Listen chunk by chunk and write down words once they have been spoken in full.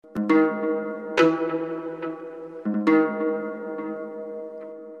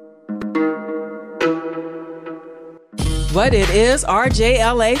What it is,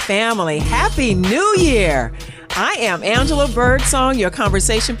 RJLA family. Happy New Year! I am Angela Birdsong, your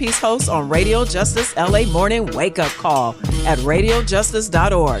conversation piece host on Radio Justice LA Morning Wake Up Call at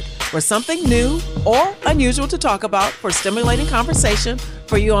radiojustice.org, where something new or unusual to talk about for stimulating conversation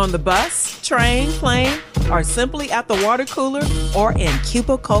for you on the bus, train, plane, or simply at the water cooler or in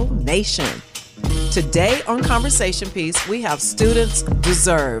Cubicle Nation. Today on Conversation Piece, we have Students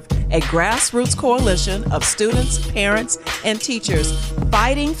Deserve, a grassroots coalition of students, parents, and teachers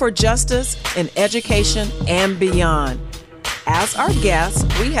fighting for justice in education and beyond. As our guests,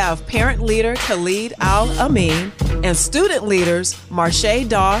 we have parent leader Khalid Al-Amin and student leaders Marsha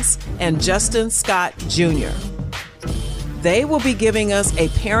Doss and Justin Scott Jr. They will be giving us a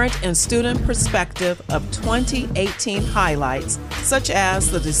parent and student perspective of 2018 highlights, such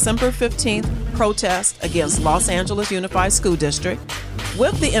as the December 15th protest against Los Angeles Unified School District,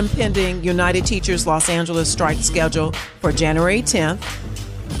 with the impending United Teachers Los Angeles strike schedule for January 10th,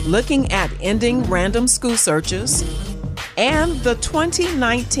 looking at ending random school searches, and the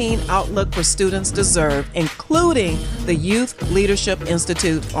 2019 outlook for Students Deserve, including the Youth Leadership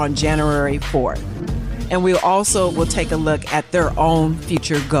Institute on January 4th. And we also will take a look at their own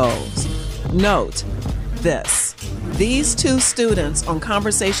future goals. Note this: these two students on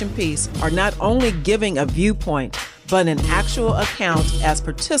Conversation Piece are not only giving a viewpoint, but an actual account as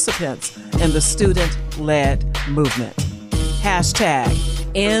participants in the student-led movement. Hashtag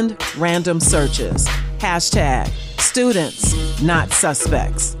end random searches. Hashtag students not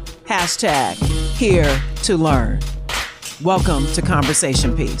suspects. Hashtag here to learn. Welcome to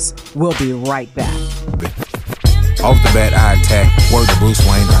Conversation Piece. We'll be right back. Off the bat, I attack. Word to Bruce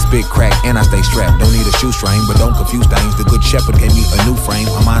Wayne. I spit crack and I stay strapped. Don't need a shoestring, but don't confuse things. The good shepherd gave me a new frame.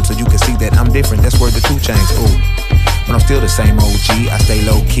 I'm on so you can see that I'm different. That's where the two chains. Ooh. But I'm still the same OG. I stay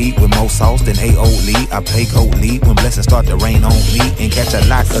low key with more sauce than A.O. Lee. I play goat lead when blessings start to rain on me. And catch a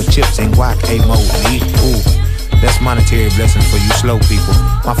lot of chips and guac. A-Mo Lee. Ooh. That's monetary blessings for you slow people.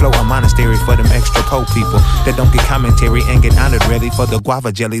 My flow a monastery for them extra po people that don't get commentary and get honored ready for the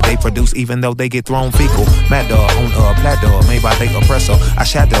guava jelly they produce, even though they get thrown fecal. Mad dog on a platter made by they oppressor. I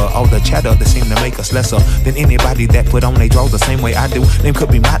shatter all the chatter that seem to make us lesser than anybody that put on they draws the same way I do. Name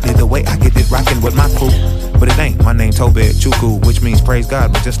could be motley the way I get it rocking with my crew, but it ain't. My name Tobet Chuku, which means praise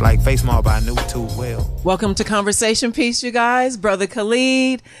God, but just like Face Mob I knew too well. Welcome to Conversation Piece, you guys. Brother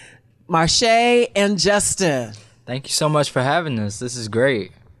Khalid, Marsha, and Justin. Thank you so much for having us. This is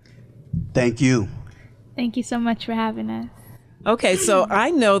great. Thank you. Thank you so much for having us. Okay, so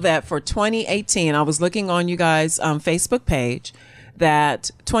I know that for 2018, I was looking on you guys' Facebook page, that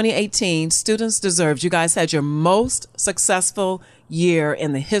 2018 Students Deserve, you guys had your most successful year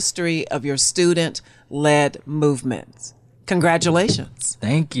in the history of your student-led movement. Congratulations.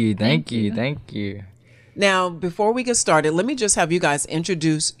 Thank you. Thank you. Now, before we get started, let me just have you guys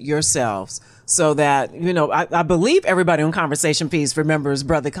introduce yourselves so that, you know, I believe everybody on Conversation Piece remembers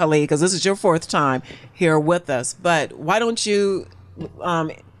Brother Khalid, because this is your fourth time here with us. But why don't you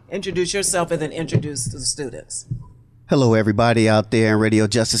introduce yourself and then introduce the students? Hello, everybody out there in Radio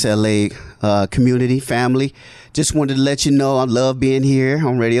Justice LA community, family. Just wanted to let you know I love being here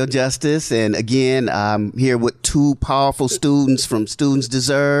on Radio Justice. And again, I'm here with two powerful students from Students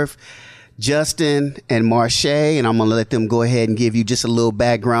Deserve, Justin and Marsha, and I'm going to let them go ahead and give you just a little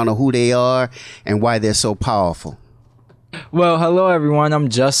background of who they are and why they're so powerful. Well, hello everyone. I'm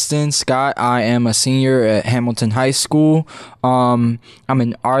Justin Scott. I am a senior at Hamilton High School. I'm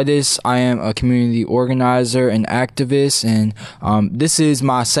an artist. I am a community organizer and activist, and this is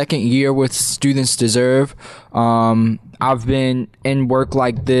my second year with Students Deserve. I've been in work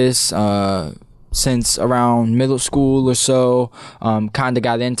like this since around middle school or so. Kind of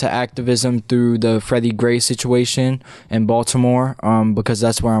got into activism through the Freddie Gray situation in Baltimore, because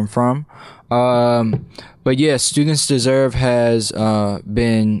that's where I'm from. But yeah, Students Deserve has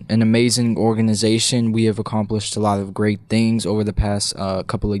been an amazing organization. We have accomplished a lot of great things over the past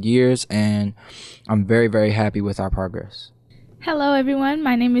couple of years, and I'm very, very happy with our progress. Hello, everyone.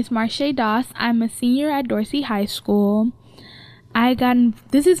 My name is Marsha Doss. I'm a senior at Dorsey High School.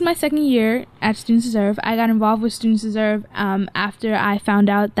 This is my second year at Students Deserve. I got involved with Students Deserve after I found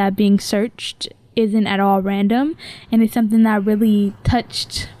out that being searched isn't at all random, and it's something that really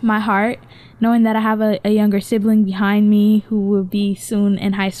touched my heart, knowing that I have a younger sibling behind me who will be soon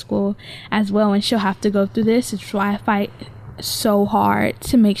in high school as well, and she'll have to go through this. It's why I fight so hard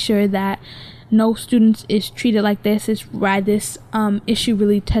to make sure that no student is treated like this. It's why this issue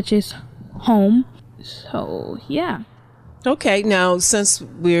really touches home. So, yeah. Okay, now since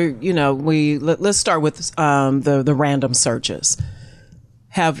let's start with the random searches.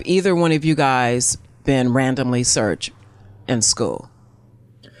 Have either one of you guys been randomly searched in school?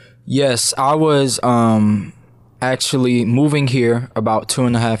 Yes, I was actually moving here about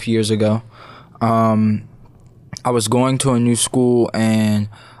 2.5 years ago. I was going to a new school and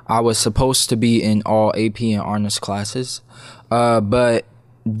I was supposed to be in all AP and honors classes, but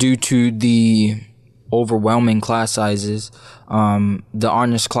due to the overwhelming class sizes, the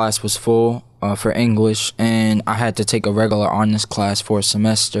honors class was full for English, and I had to take a regular honors class for a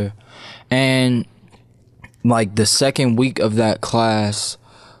semester. And like the second week of that class,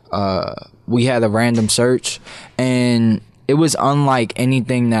 we had a random search, and it was unlike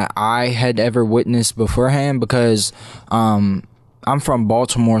anything that I had ever witnessed beforehand, because I'm from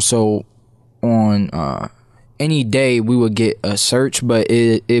Baltimore, so on any day we would get a search, but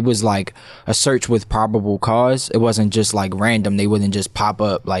it was like a search with probable cause. It wasn't just like random. They wouldn't just pop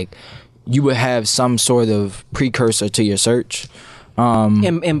up. Like, you would have some sort of precursor to your search.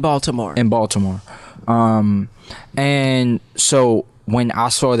 In Baltimore. In Baltimore. And so when I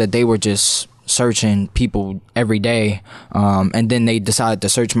saw that they were just searching people every day, and then they decided to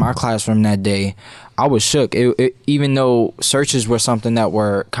search my classroom that day, I was shook. Even though searches were something that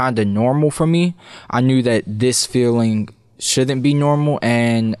were kind of normal for me, I knew that this feeling shouldn't be normal,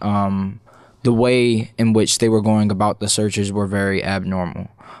 and the way in which they were going about the searches were very abnormal.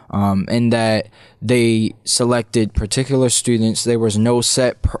 And that they selected particular students. There was no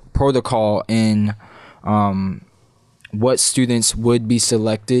set protocol in what students would be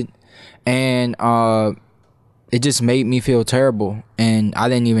selected, and it just made me feel terrible, and I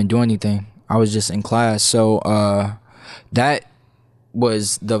didn't even do anything. I was just in class. So that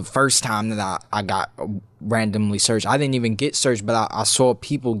was the first time that I got randomly searched. I didn't even get searched, but I saw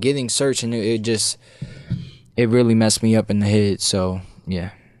people getting searched, and it really messed me up in the head. So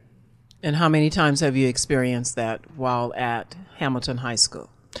yeah. And how many times have you experienced that while at Hamilton High School?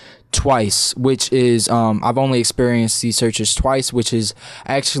 Twice, which is I've only experienced these searches twice, which is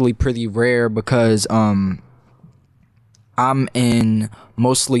actually pretty rare, because I'm in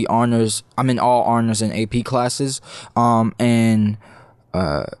mostly honors. I'm in all honors and AP classes, and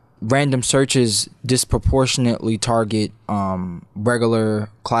random searches disproportionately target regular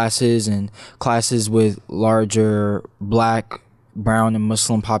classes and classes with larger Black, brown, and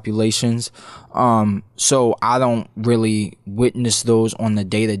Muslim populations. So I don't really witness those on the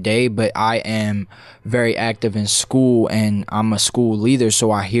day-to-day, but I am very active in school, and I'm a school leader,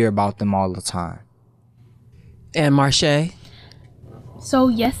 so I hear about them all the time. And Marsha? So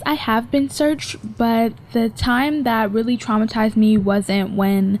yes, I have been searched, but the time that really traumatized me wasn't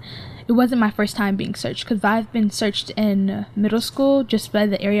my first time being searched, because I've been searched in middle school, just by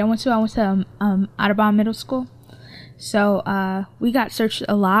the area I went to. I went to Audubon Middle School. So we got searched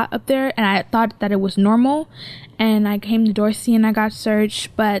a lot up there, and I thought that it was normal, and I came to Dorsey and I got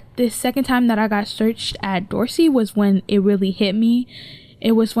searched. But this second time that I got searched at Dorsey was when it really hit me.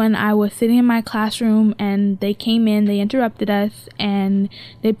 It was when I was sitting in my classroom, and they came in, they interrupted us, and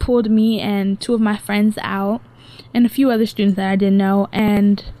they pulled me and two of my friends out, and a few other students that I didn't know.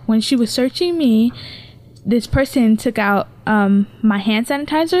 And when she was searching me, this person took out my hand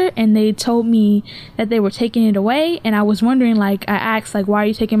sanitizer, and they told me that they were taking it away. And I was wondering, like, I asked, like, why are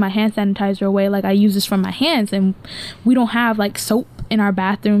you taking my hand sanitizer away? Like, I use this for my hands, and we don't have like soap in our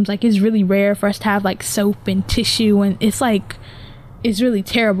bathrooms. Like, it's really rare for us to have like soap and tissue, and it's really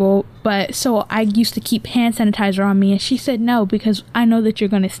terrible. But so I used to keep hand sanitizer on me, and she said no, because I know that you're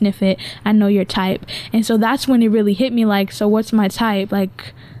gonna sniff it. I know your type. And so that's when it really hit me, like, so what's my type?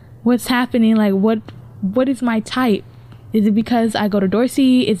 Like, what's happening? Like, what is my type? Is it because I go to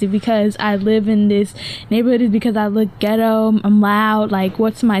Dorsey? Is it because I live in this neighborhood? Is it because I look ghetto? I'm loud? Like,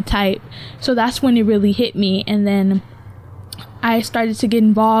 what's my type? So that's when it really hit me. And then I started to get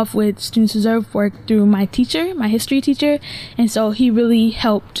involved with Students Deserve work through my teacher, my history teacher. And so he really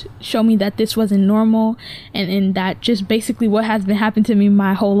helped show me that this wasn't normal, and that just basically what has been happening to me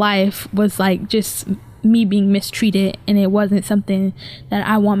my whole life was like just me being mistreated, and it wasn't something that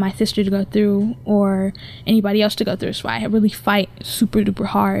I want my sister to go through or anybody else to go through. So I really fight super duper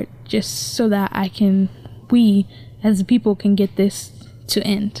hard just so that we as a people can get this to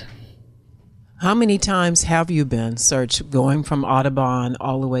end. How many times have you been searched going from Audubon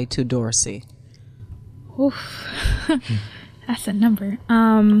all the way to Dorsey? Oof. That's a number.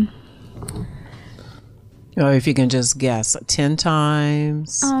 Or if you can just guess, 10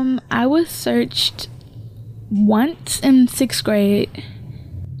 times? I was searched once in 6th grade,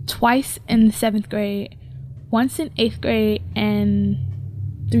 twice in 7th grade, once in 8th grade, and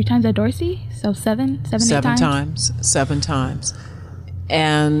 3 times at Dorsey, so 7, 8 times. 7 times.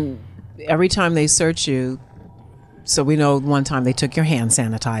 And every time they search you, so we know one time they took your hand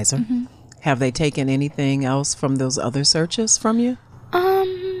sanitizer. Mm-hmm. Have they taken anything else from those other searches from you?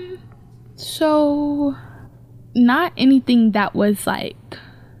 So not anything that was like...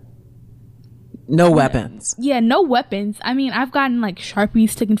 No weapons. Yeah, no weapons. I mean, I've gotten like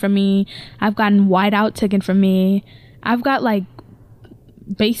Sharpies taken from me. I've gotten whiteout taken from me. I've got like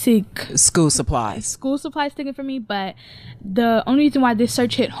basic school supplies taken from me. But the only reason why this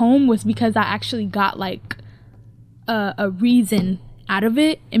search hit home was because I actually got like a reason out of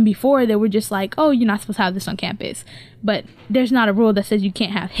it. And before they were just like, oh, you're not supposed to have this on campus. But there's not a rule that says you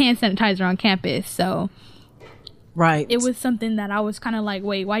can't have hand sanitizer on campus. So right, it was something that I was kind of like,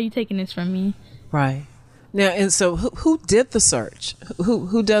 wait, why are you taking this from me? Right. Now, and so who did the search?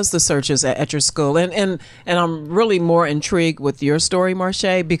 Who does the searches at your school? And I'm really more intrigued with your story,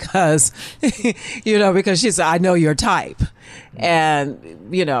 Marsha, because, because she said, I know your type. And,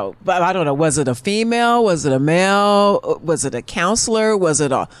 but I don't know, was it a female? Was it a male? Was it a counselor? Was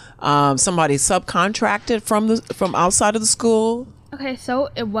it somebody subcontracted from outside of the school? Okay, so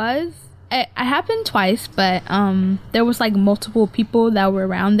it happened twice, but there was like multiple people that were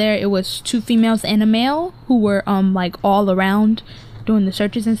around there. It was 2 females and a male who were like all around doing the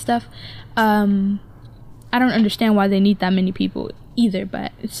searches and stuff. I don't understand why they need that many people either,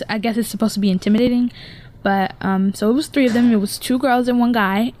 but I guess it's supposed to be intimidating. But so it was 3 of them. It was 2 girls and 1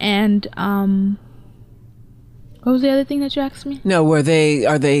 guy. And what was the other thing that you asked me? No, are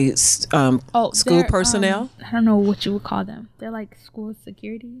they school personnel? I don't know what you would call them. They're like school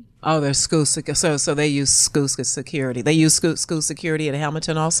security. Oh, they're school security. So they use school security. They use school security at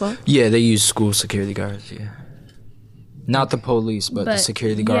Hamilton also? Yeah, they use school security guards, yeah. Not the police, but the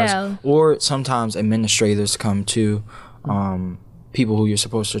security guards. Yeah. Or sometimes administrators come too. People who you're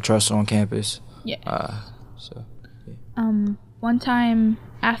supposed to trust on campus. Yeah. One time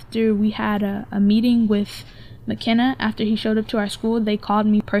after we had a meeting with McKenna, after he showed up to our school, they called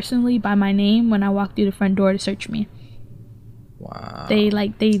me personally by my name when I walked through the front door to search me. Wow. They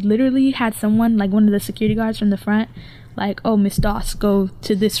literally had someone, like one of the security guards from the front, like, oh, Miss Doss, go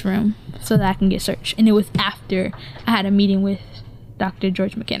to this room so that I can get searched. And it was after I had a meeting with Dr.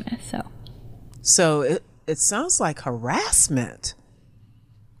 George McKenna. So it sounds like harassment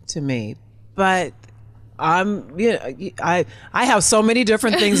to me, but I have so many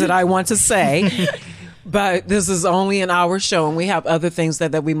different things that I want to say. But this is only an hour show, and we have other things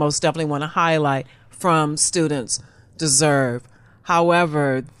that we most definitely want to highlight from Students Deserve.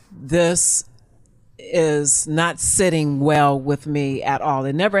 However, this is not sitting well with me at all.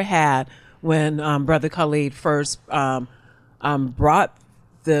 It never had when Brother Khalid first brought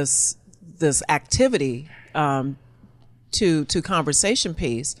this activity to Conversation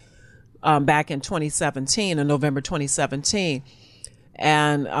Piece back in 2017, in November 2017.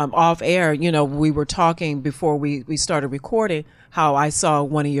 And off air, we were talking before we started recording how I saw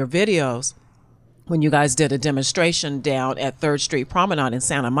one of your videos when you guys did a demonstration down at 3rd Street Promenade in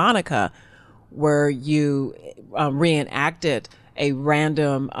Santa Monica, where you reenacted a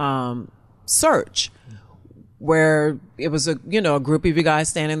random search where it was a group of you guys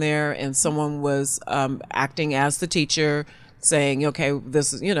standing there and someone was acting as the teacher, saying, okay,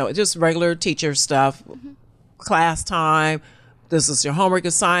 this is, just regular teacher stuff, class time. This is your homework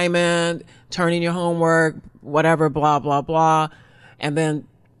assignment, turn in your homework, whatever, blah, blah, blah. And then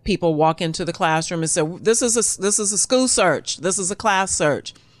people walk into the classroom and say, this is a school search. This is a class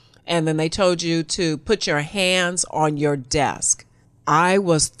search. And then they told you to put your hands on your desk. I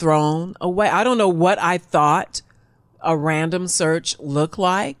was thrown away. I don't know what I thought a random search looked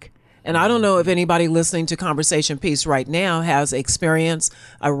like. And I don't know if anybody listening to Conversation Piece right now has experienced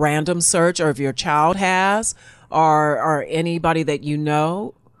a random search, or if your child has, or anybody that you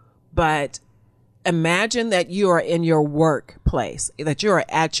know. But imagine that you are in your workplace, that you are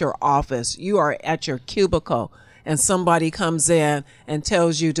at your office, you are at your cubicle, and somebody comes in and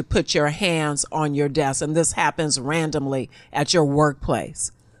tells you to put your hands on your desk, and this happens randomly at your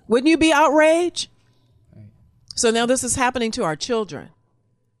workplace. Wouldn't you be outraged? So now this is happening to our children.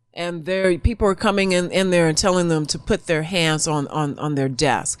 And people are coming in there and telling them to put their hands on their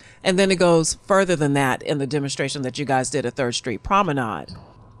desk. And then it goes further than that in the demonstration that you guys did at 3rd Street Promenade,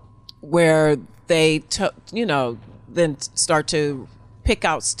 where they, then start to pick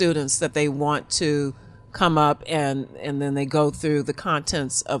out students that they want to come up and then they go through the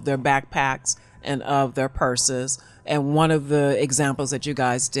contents of their backpacks and of their purses. And one of the examples that you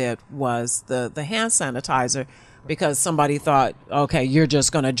guys did was the hand sanitizer, because somebody thought, okay, you're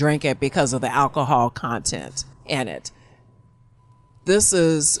just going to drink it because of the alcohol content in it. this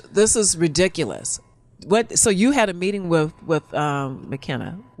is ridiculous. What? So you had a meeting with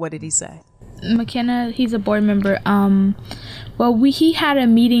McKenna. What did he say? McKenna, he's a board member. He had a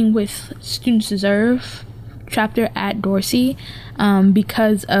meeting with Students Deserve chapter at Dorsey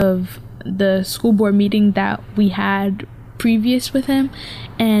because of the school board meeting that we had previous with him,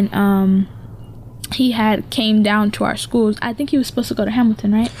 and he had came down to our schools. I think he was supposed to go to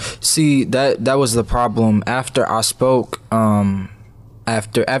Hamilton, right? See, that was the problem. After I spoke,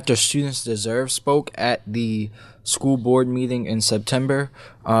 after Students Deserve spoke at the school board meeting in September,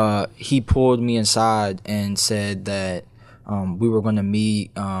 he pulled me inside and said that we were going to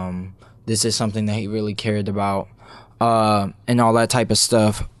meet. This is something that he really cared about, and all that type of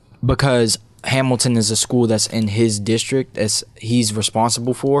stuff, because Hamilton is a school that's in his district, as he's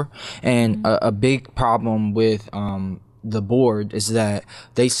responsible for. And a big problem with the board is that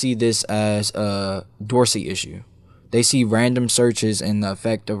they see this as a Dorsey issue. They see random searches and the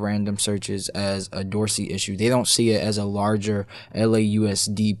effect of random searches as a Dorsey issue. They don't see it as a larger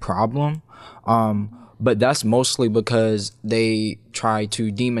LAUSD problem. But that's mostly because they try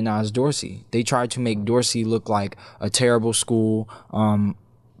to demonize Dorsey. They try to make Dorsey look like a terrible school,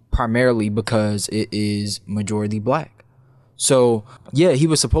 primarily because it is majority black. So yeah, he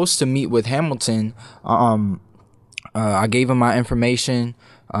was supposed to meet with Hamilton. I gave him my information.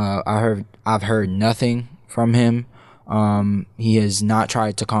 I've heard nothing from him. He has not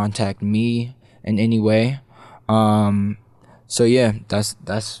tried to contact me in any way. So yeah,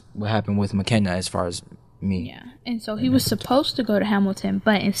 that's what happened with McKenna as far as me. Yeah, and so he was supposed to go to Hamilton,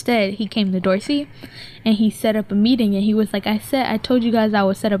 but instead he came to Dorsey, and he set up a meeting, and he was like, I told you guys I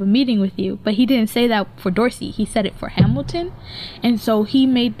would set up a meeting with you, but he didn't say that for Dorsey. He said it for Hamilton, and so he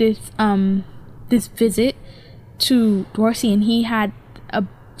made this visit to Dorsey, and he had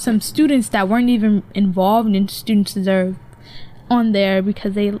some students that weren't even involved in Students Deserve on there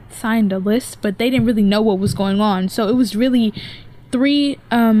because they signed a list, but they didn't really know what was going on. So it was really 3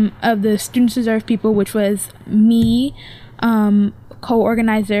 of the Students Deserve people, which was me,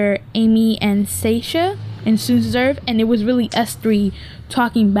 co-organizer Amy and Seisha in Students Deserve, and it was really us 3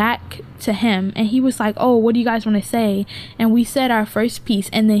 talking back to him, and he was like, oh, what do you guys want to say? And we said our first piece,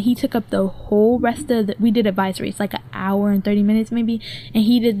 and then he took up the whole rest of we did advisories, like an hour and 30 minutes maybe, and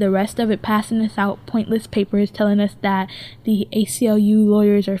he did the rest of it, passing us out pointless papers, telling us that the ACLU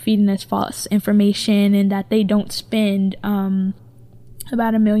lawyers are feeding us false information, and that they don't spend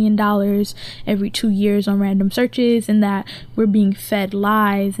about $1 million every 2 years on random searches, and that we're being fed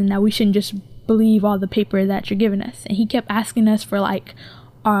lies, and that we shouldn't just believe all the paper that you're giving us. And he kept asking us for like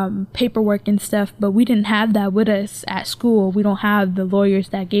paperwork and stuff, but we didn't have that with us at school. We don't have the lawyers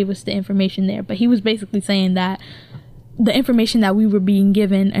that gave us the information there. But he was basically saying that the information that we were being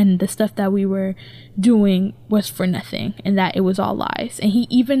given and the stuff that we were doing was for nothing, and that it was all lies. And he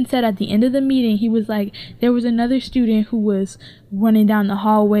even said at the end of the meeting, he was like, there was another student who was running down the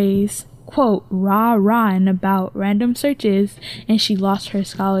hallways, quote, rah-rahing about random searches, and she lost her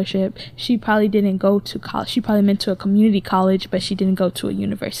scholarship. She probably didn't go to college. She probably went to a community college, but she didn't go to a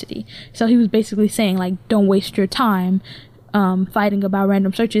university. So he was basically saying, like, don't waste your time fighting about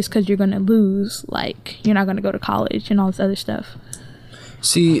random searches, because you're going to lose. Like, you're not going to go to college and all this other stuff.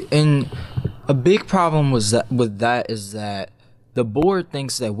 See, and a big problem with that is that the board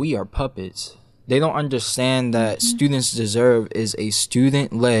thinks that we are puppets. They don't understand that Students Deserve is a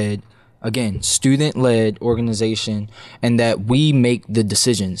student-led organization, and that we make the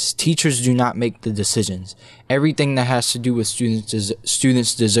decisions. Teachers do not make the decisions. Everything that has to do with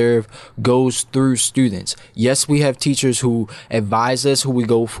Students Deserve goes through students. Yes, we have teachers who advise us, who we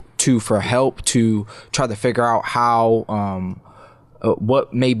go to for help to try to figure out how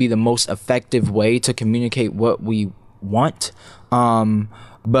what may be the most effective way to communicate what we want.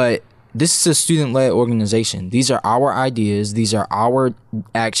 But this is a student-led organization. These are our ideas. These are our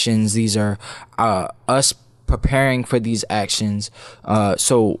actions. These are us preparing for these actions.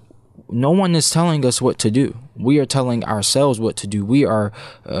 So no one is telling us what to do. We are telling ourselves what to do. We are.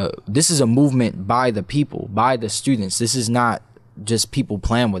 This is a movement by the people, by the students. This is not just people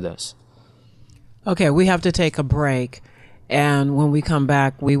playing with us. Okay, we have to take a break. And when we come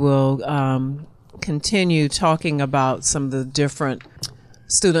back, we will continue talking about some of the different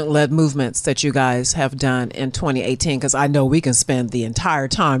student-led movements that you guys have done in 2018, because I know we can spend the entire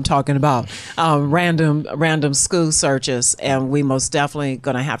time talking about random school searches, and we most definitely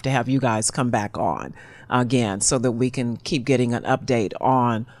going to have you guys come back on again so that we can keep getting an update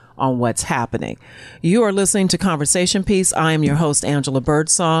on what's happening. You are listening to Conversation Piece. I am your host, Angela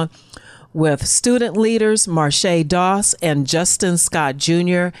Birdsong. with student leaders Marsha Doss and Justin Scott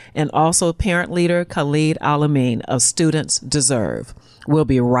Jr., and also parent leader Khalid Al-Amin of Students Deserve. We'll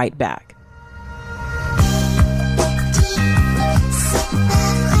be right back.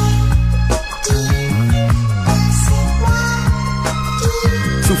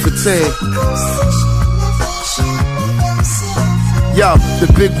 Yo, the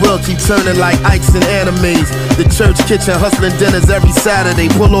big world keep turning like ice and animes. The church kitchen hustling dinners every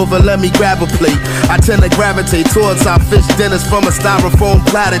Saturday. Pull over, let me grab a plate. I tend to gravitate towards our fish dinners from a styrofoam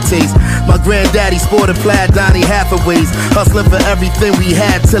platter taste. My granddaddy sported plaid Donny Hathaways, hustling for everything we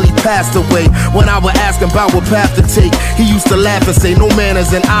had till he passed away. When I would ask him about what path to take, he used to laugh and say, no man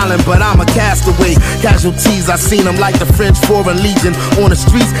is an island, but I'm a castaway. Casualties, I seen them like the French Foreign Legion. On the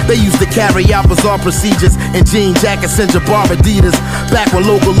streets, they used to carry out bizarre procedures in jean jackets and Jabbar Adidas. Back when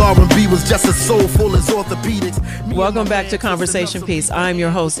local R&B was just as soulful as orthopedics. Welcome back to Conversation Piece. I'm your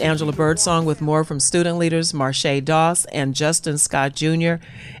host, Angela Birdsong, with more from student leaders Marsha Doss and Justin Scott Jr.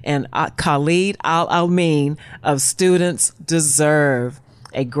 and Khalid Al-Amin of Students Deserve,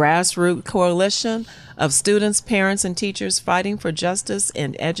 a grassroots coalition of students, parents, and teachers fighting for justice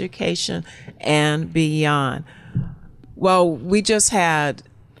in education and beyond. Well, we just had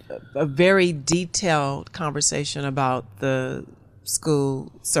a very detailed conversation about the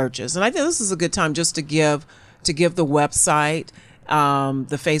school searches, and I think this is a good time just to give the website,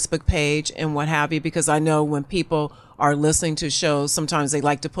 the Facebook page, and what have you, because I know when people are listening to shows, sometimes they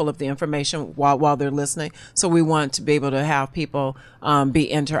like to pull up the information while they're listening. So we want to be able to have people be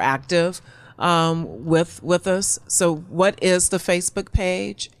interactive with us. So what is the Facebook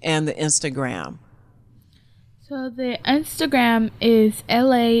page and the Instagram? So the Instagram is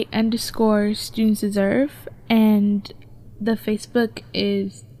LA_Students Deserve, and the Facebook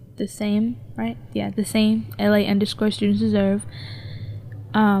is the same, right? Yeah, the same, LA_Students Deserve.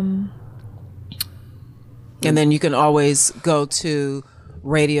 And then you can always go to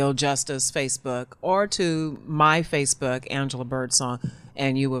Radio Justice Facebook or to my Facebook, Angela Birdsong,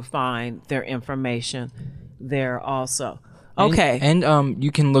 and you will find their information there also. Okay. And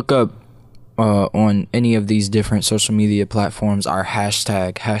you can look up on any of these different social media platforms our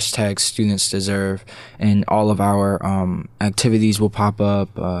hashtag Students Deserve, and all of our activities will pop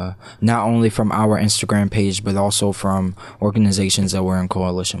up, not only from our Instagram page but also from organizations that we're in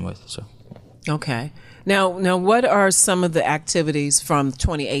coalition with. So okay, now what are some of the activities from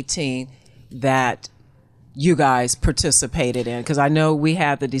 2018 that you guys participated in? Because I know we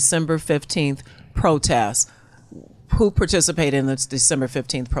had the December 15th protest. Who participated in this December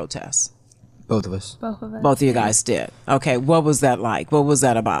 15th protest? Both of us. Both of us. Both of you guys did. Okay, what was that like? What was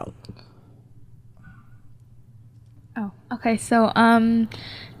that about? Oh, okay. So,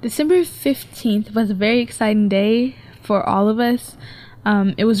 December 15th was a very exciting day for all of us.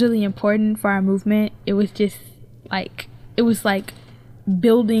 It was really important for our movement. It was just like,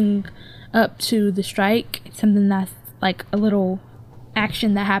 building up to the strike. It's something that's like a little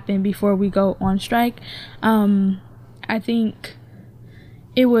action that happened before we go on strike. I think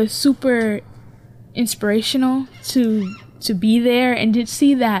it was super inspirational to be there and to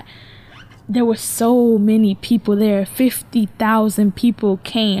see that there were so many people there. 50,000 people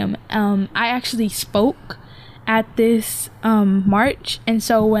came. I actually spoke at this march, and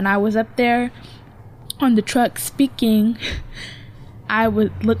so when I was up there on the truck speaking, I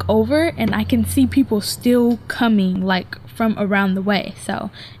would look over and I can see people still coming, like from around the way.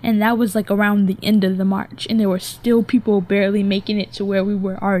 So, and that was like around the end of the march, and there were still people barely making it to where we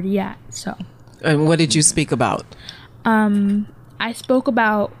were already at. So, and what did you speak about? I spoke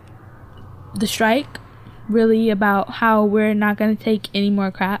about the strike, really about how we're not going to take any more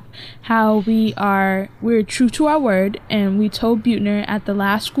crap, how we're true to our word, and we told Buettner at the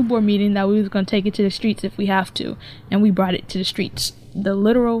last school board meeting that we was going to take it to the streets if we have to, and we brought it to the streets, the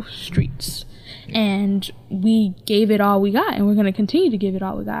literal streets, and we gave it all we got, and we're going to continue to give it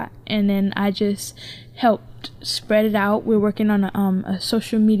all we got. And then I just helped spread it out. We're working on a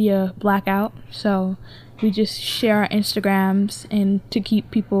social media blackout, so we just share our Instagrams and to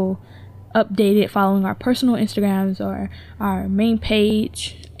keep people updated, following our personal Instagrams or our main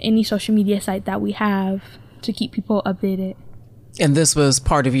page, any social media site that we have, to keep people updated. And this was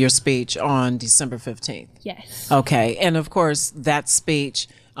part of your speech on December 15th? Yes. Okay. And of course, that speech,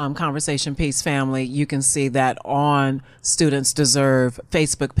 Conversation Piece family, you can see that on Students Deserve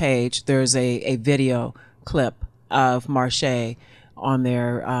Facebook page. There's a video clip of Marsha on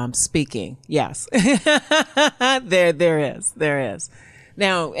there speaking. Yes. There is.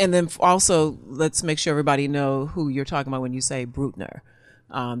 Now, and then also, let's make sure everybody know who you're talking about when you say Buettner.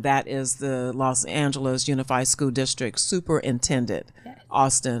 That is the Los Angeles Unified School District Superintendent, yes.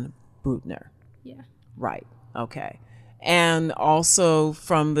 Austin Bruetner. Yeah. Right. Okay. And also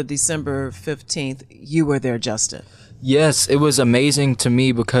from the December 15th, you were there, Justin. Yes, it was amazing to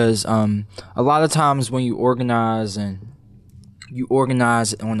me because a lot of times when you organize on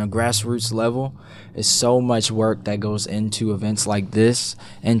a grassroots level, it's so much work that goes into events like this,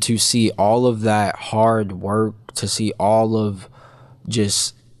 and to see all of that hard work, to see all of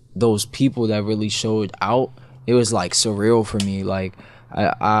just those people that really showed out, it was like surreal for me. Like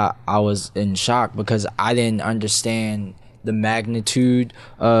I was in shock because I didn't understand the magnitude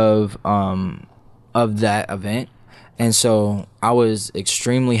of that event. And so I was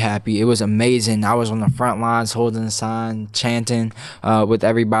extremely happy. It was amazing. I was on the front lines holding a sign, chanting with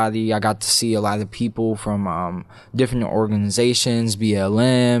everybody. I got to see a lot of people from different organizations,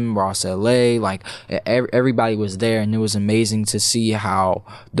 BLM, Ross LA. Like everybody was there, and it was amazing to see how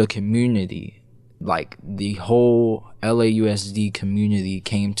the community, like the whole LAUSD community,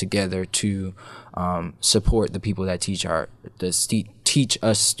 came together to support the people that teach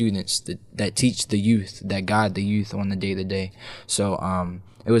us students, that teach the youth, that guide the youth on the day-to-day. So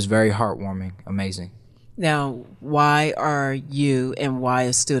it was very heartwarming, amazing. Now, why are you and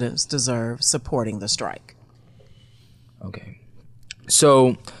why Students Deserve supporting the strike? Okay.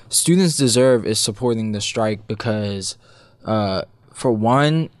 So Students Deserve is supporting the strike because for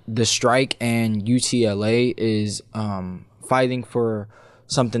one, the strike and UTLA is fighting for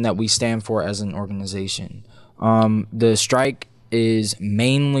something that we stand for as an organization. The strike is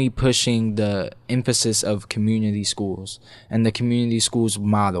mainly pushing the emphasis of community schools and the community schools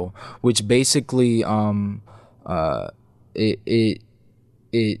model, which basically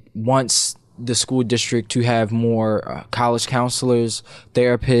it wants the school district to have more college counselors,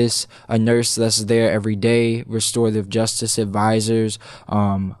 therapists, a nurse that's there every day, restorative justice advisors,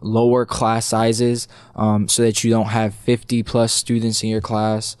 lower class sizes so that you don't have 50 plus students in your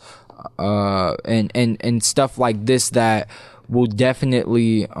class, and stuff like this that will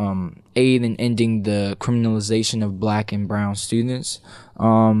definitely aid in ending the criminalization of Black and brown students.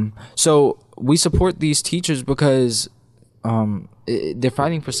 So we support these teachers because they're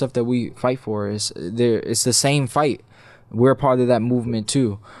fighting for stuff that we fight for. It's the same fight. We're a part of that movement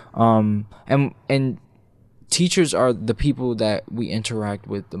too. And teachers are the people that we interact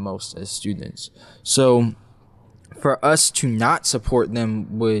with the most as students. So for us to not support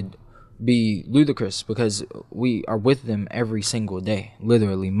them would be ludicrous because we are with them every single day,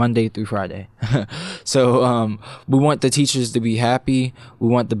 literally Monday through Friday. So we want the teachers to be happy. We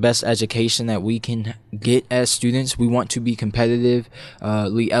want the best education that we can get as students. We want to be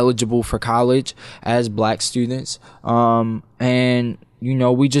competitively eligible for college as Black students. And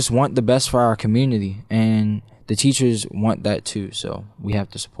we just want the best for our community, and the teachers want that too. So we have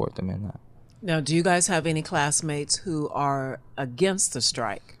to support them in that. Now, do you guys have any classmates who are against the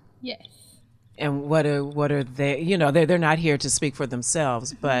strike? Yes. And what are they? They're not here to speak for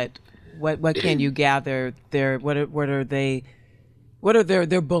themselves, but what can you gather? What are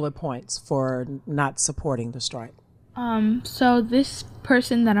their bullet points for not supporting the strike? So this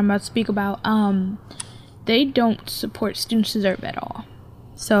person that I'm about to speak about, they don't support Students Deserve at all.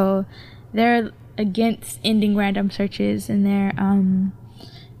 So they're against ending random searches, and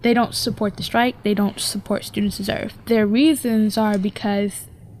they don't support the strike. They don't support Students Deserve. Their reasons are because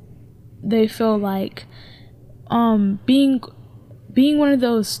they feel like being one of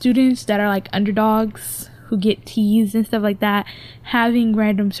those students that are like underdogs who get teased and stuff like that, having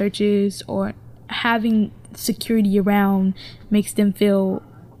random searches or having security around makes them feel,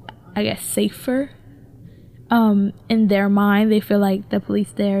 I guess, safer. In their mind, they feel like the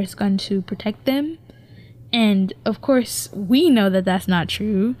police there is going to protect them. And of course, we know that that's not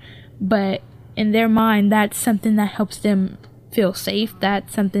true, but in their mind, that's something that helps them feel safe.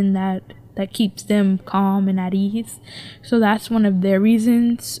 That's something that keeps them calm and at ease. So that's one of their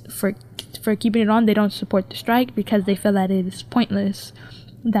reasons for keeping it on. They don't support the strike because they feel that it is pointless,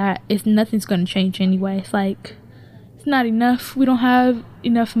 that nothing's going to change anyway. It's like, it's not enough. We don't have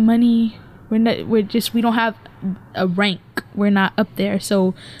enough money. We don't have a rank. We're not up there.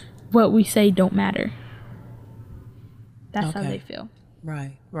 So what we say don't matter. That's how they feel.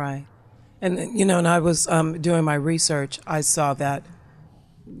 Right. And and I was doing my research. I saw that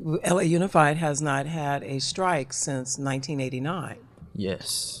LA Unified has not had a strike since 1989.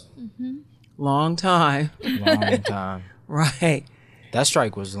 Yes. Mm-hmm. Long time. Long time. Right. That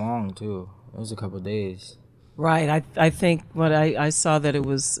strike was long too. It was a couple of days. Right. I think what I saw that it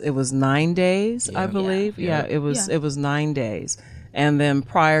was 9 days, I believe. Yeah, it was 9 days. And then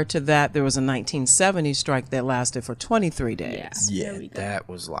prior to that, there was a 1970 strike that lasted for 23 days. Yeah, that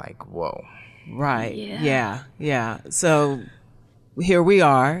was like, whoa. Right. Yeah. So here we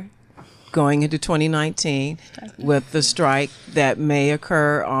are, going into 2019 with the strike that may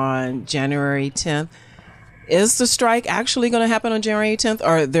occur on January 10th. Is the strike actually going to happen on January 10th,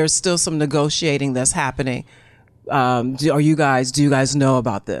 or there's still some negotiating that's happening? Do you guys know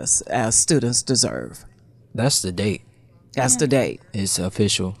about this as Students Deserve? That's the date. That's the date. It's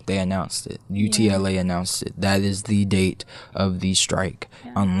official. They announced it. UTLA announced it. That is the date of the strike.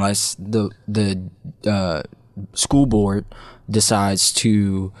 Unless the school board decides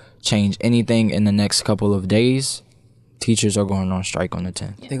to change anything in the next couple of days, teachers are going on strike on the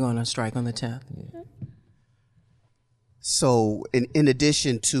 10th. They're going on strike on the 10th. Yeah. So in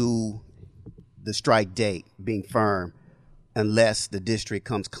addition to the strike date being firm, unless the district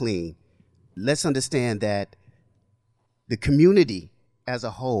comes clean, let's understand that the community as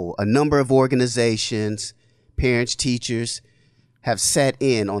a whole, a number of organizations, parents, teachers, have sat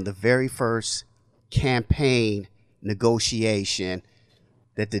in on the very first campaign negotiation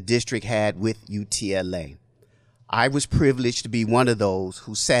that the district had with UTLA. I was privileged to be one of those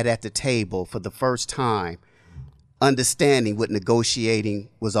who sat at the table for the first time, understanding what negotiating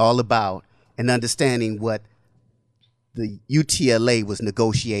was all about and understanding what the UTLA was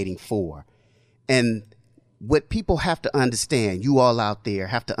negotiating for. And what people have to understand, you all out there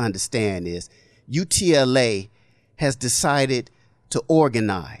have to understand, is UTLA has decided to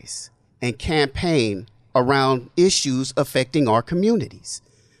organize and campaign around issues affecting our communities,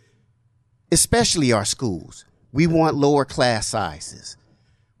 especially our schools. We want lower class sizes.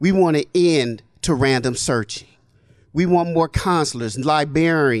 We want to end to random searching. We want more counselors,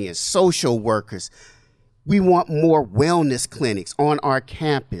 librarians, social workers. We want more wellness clinics on our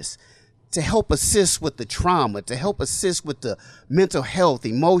campus to help assist with the trauma, to help assist with the mental health,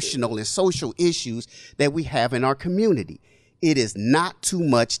 emotional, and social issues that we have in our community. It is not too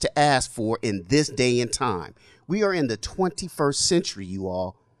much to ask for in this day and time. We are in the 21st century, you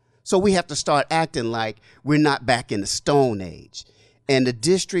all. So we have to start acting like we're not back in the Stone Age. And the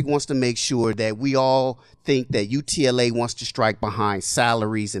district wants to make sure that we all think that UTLA wants to strike behind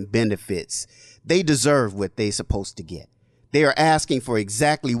salaries and benefits. They deserve what they're supposed to get. They are asking for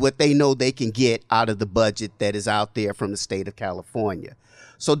exactly what they know they can get out of the budget that is out there from the state of California.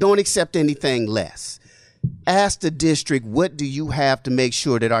 So don't accept anything less. Ask the district, what do you have to make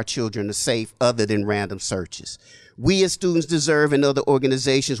sure that our children are safe other than random searches? We as Students Deserve and other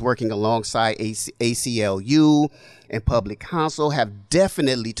organizations working alongside ACLU and Public Counsel have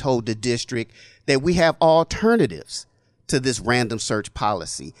definitely told the district that we have alternatives to this random search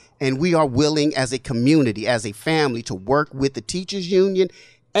policy. And we are willing as a community, as a family, to work with the teachers union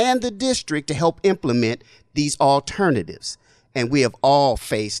and the district to help implement these alternatives. And we have all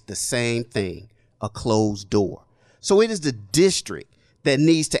faced the same thing, a closed door. So it is the district that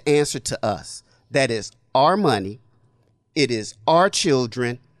needs to answer to us. That is our money. It is our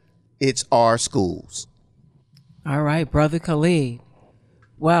children. It's our schools. All right, Brother Khalid.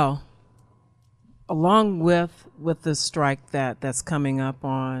 Well, along with the strike that's coming up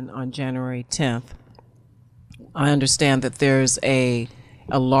on January 10th, I understand that there's a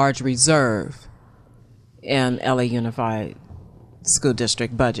large reserve in LA Unified School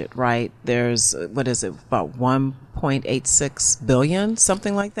District budget, right? There's, what is it, about 1.86 billion,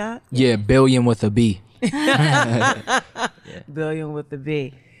 something like that? Yeah, billion with a B. Billion with the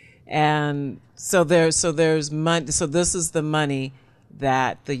B. And so there's money. So this is the money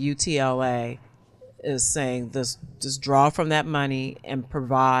that the UTLA is saying, this just draw from that money and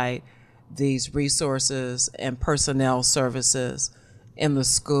provide these resources and personnel services in the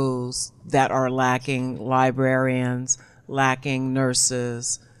schools that are lacking librarians, lacking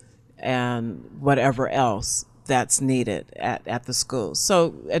nurses, and whatever else that's needed at the schools.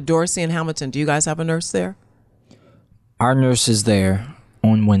 So at Dorsey and Hamilton, do you guys have a nurse there? Our nurse is there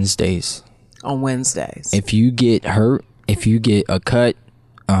on Wednesdays. On Wednesdays. If you get hurt, if you get a cut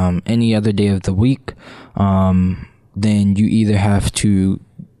any other day of the week, then you either have to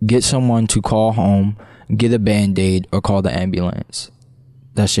get someone to call home, get a Band-Aid, or call the ambulance.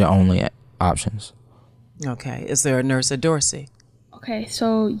 That's your only options. Okay. Is there a nurse at Dorsey? Okay,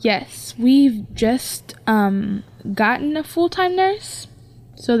 so yes, we've just gotten a full-time nurse.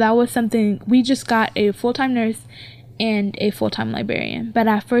 So that was something, we just got a full-time nurse and a full-time librarian. But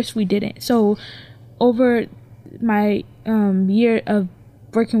at first we didn't. So over my year of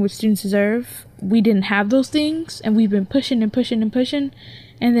working with Students Deserve, we didn't have those things, and we've been pushing and pushing and pushing.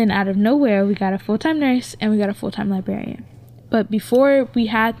 And then out of nowhere, we got a full-time nurse and we got a full-time librarian. But before we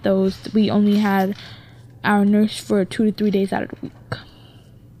had those, we only had our nurse for 2 to 3 days out of the week.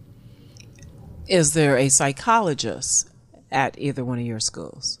 Is there a psychologist at either one of your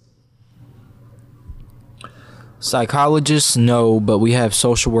schools? Psychologists, no, but we have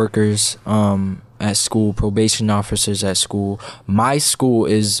social workers at school, probation officers at school. My school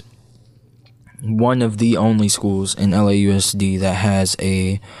is one of the only schools in LAUSD that has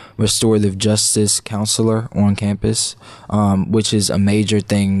a restorative justice counselor on campus, which is a major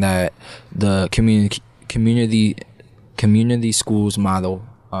thing that the community schools model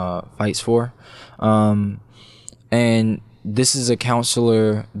fights for. And this is a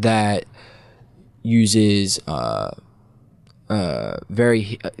counselor that uses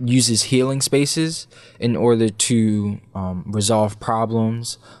uses healing spaces in order to resolve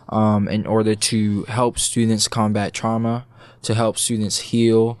problems, in order to help students combat trauma, to help students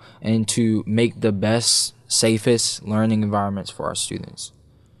heal, and to make the best, safest learning environments for our students.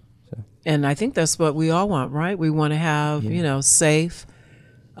 And I think that's what we all want, right? We want to have, safe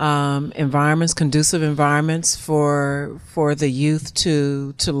environments, conducive environments for the youth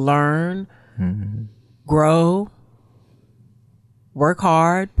to learn, grow, work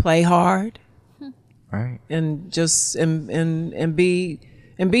hard, play hard, right? And just and be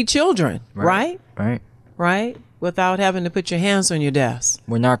children, right? Right? Without having to put your hands on your desk.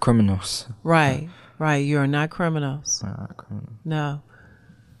 We're not criminals. Right. You are not criminals. We're not criminals. No.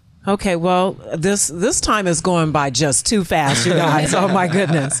 Okay, well, this time is going by just too fast, you guys. Oh, my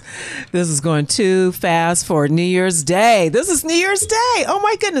goodness. This is going too fast for New Year's Day. This is New Year's Day. Oh,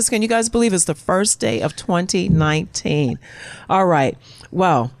 my goodness. Can you guys believe it's the first day of 2019? All right.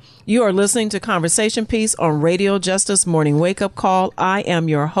 Well, you are listening to Conversation Piece on Radio Justice Morning Wake Up Call. I am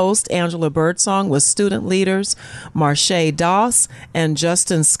your host, Angela Birdsong, with student leaders Marsha Doss and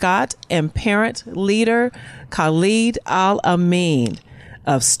Justin Scott, and parent leader Khalid Al-Amin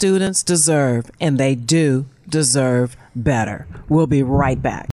of Students Deserve, and they do deserve better. We'll be right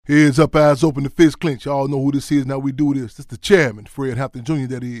back. Heads up, eyes open, the fist clench. Y'all know who this is. Now we do this. This is the chairman, Fred Hampton Jr.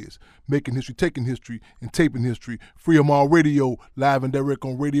 that is. Making history, taking history, and taping history. Free 'em all radio, live and direct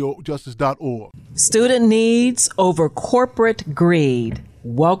on radiojustice.org. Student needs over corporate greed.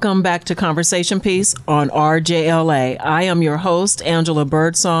 Welcome back to Conversation Piece on RJLA. I am your host, Angela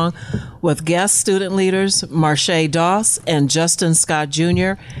Birdsong, with guest student leaders Marsha Doss and Justin Scott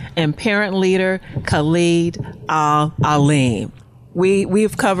Jr. and parent leader Khalid Al-Alim.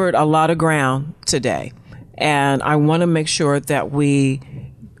 We've covered a lot of ground today, and I want to make sure that we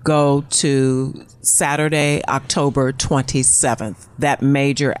go to Saturday, October 27th, that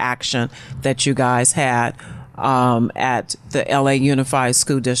major action that you guys had at the LA Unified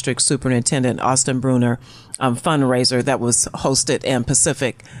School District Superintendent Austin Bruner fundraiser that was hosted in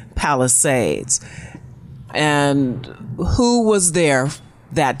Pacific Palisades. And who was there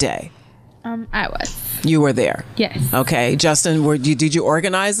that day? I was. You were there? Yes. Okay. Justin, did you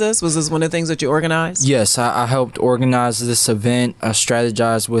organize this? Was this one of the things that you organized? Yes, I helped organize this event. I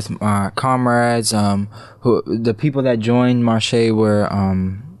strategized with my comrades. The people that joined Marsha were,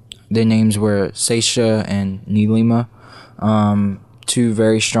 their names were Seisha and Nilima, two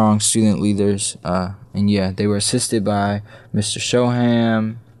very strong student leaders. And yeah, they were assisted by Mr.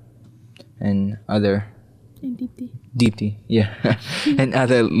 Shoham and other... Deepti, yeah, and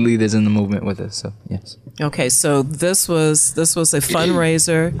other leaders in the movement with us. So yes. Okay, so this was a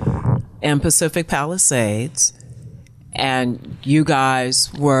fundraiser in Pacific Palisades, and you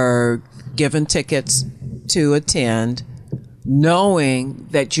guys were given tickets to attend, knowing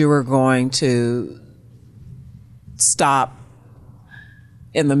that you were going to stop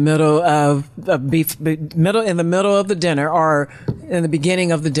in the middle of the dinner or in the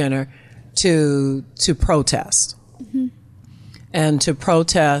beginning of the dinner to protest. Mm-hmm. And to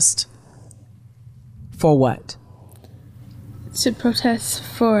protest for what? To protest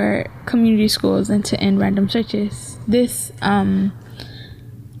for community schools and to end random searches. This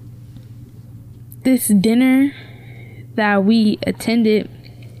dinner that we attended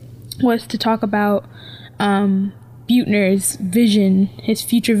was to talk about Buettner's vision, his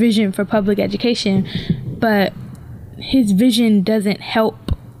future vision for public education, but his vision doesn't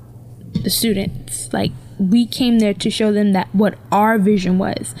help the students. Like, we came there to show them that what our vision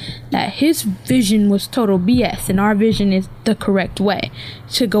was, that his vision was total BS and our vision is the correct way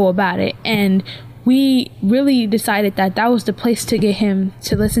to go about it. And we really decided that was the place to get him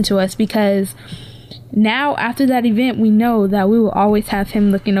to listen to us, because now after that event, we know that we will always have him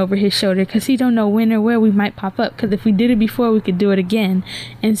looking over his shoulder, because he don't know when or where we might pop up, because if we did it before, we could do it again.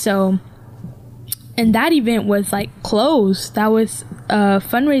 And so, and that event was like closed. That was a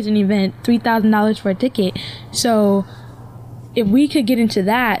fundraising event, $3,000 for a ticket. So if we could get into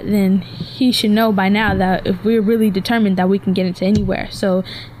that, then he should know by now that if we're really determined that we can get into anywhere. So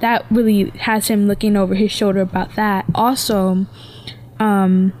that really has him looking over his shoulder about that. Also,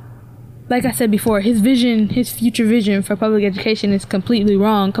 like I said before, his future vision for public education is completely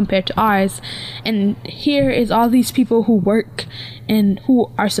wrong compared to ours. And here is all these people who work and who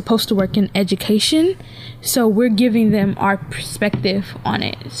are supposed to work in education. So we're giving them our perspective on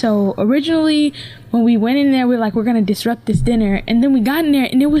it. So originally, when we went in there, we're like, we're going to disrupt this dinner. And then we got in there,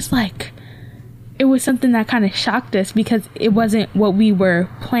 and it was something that kind of shocked us because it wasn't what we were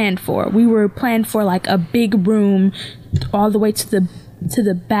planned for. We were planned for like a big room all the way to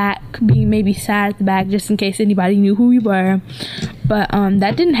the back, being maybe sat at the back just in case anybody knew who we were. But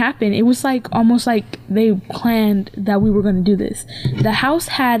that didn't happen. It was like almost like they planned that we were going to do this. The house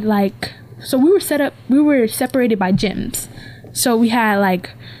had so we were separated by gems. So we had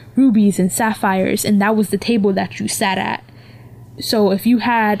like rubies and sapphires, and that was the table that you sat at. So if you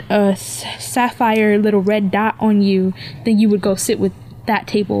had a sapphire little red dot on you, then you would go sit with that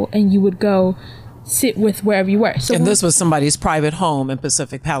table, and you would go sit with wherever you were. So, and this was somebody's private home in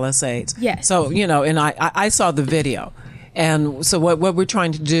Pacific Palisades. Yes. So, and I saw the video. And so what we're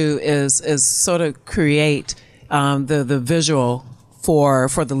trying to do is sort of create the visual for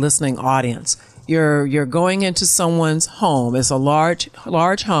the listening audience. You're going into someone's home. It's a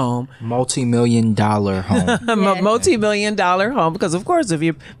large home. Multi-million-dollar home. Multi-million-dollar home. Because, of course, if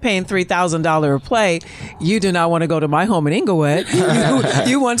you're paying $3,000 a plate, you do not want to go to my home in Inglewood.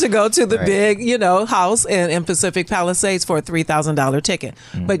 You want to go to the big, house in Pacific Palisades for a $3,000 ticket.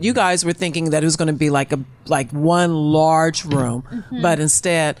 Mm-hmm. But you guys were thinking that it was going to be like one large room. Mm-hmm. But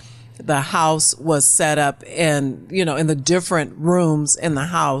instead, the house was set up in the different rooms in the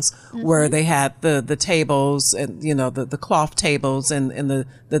house, mm-hmm. where they had the tables and, the cloth tables and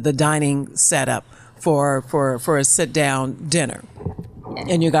the dining setup for a sit down dinner.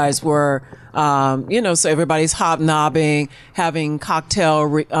 And you guys were, so everybody's hobnobbing, having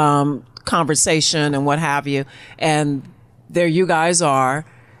cocktail conversation and what have you. And there you guys are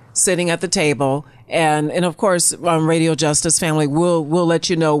sitting at the table. And of course, Radio Justice Family will let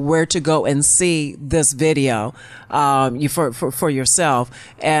you know where to go and see this video for yourself.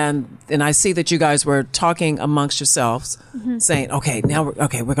 And I see that you guys were talking amongst yourselves, mm-hmm. saying, "Okay,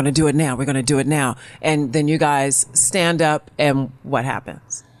 we're going to do it now. We're going to do it now." And then you guys stand up, and what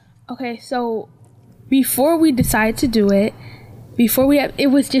happens? Okay, so before we decide to do it,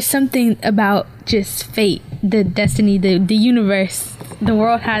 it was just something about just fate, the destiny, the universe. The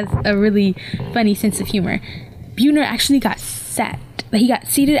world has a really funny sense of humor. Buettner actually got he got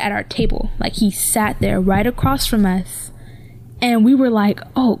seated at our table. Like, he sat there right across from us. And we were like,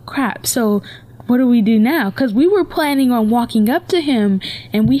 oh, crap. So what do we do now? Because we were planning on walking up to him.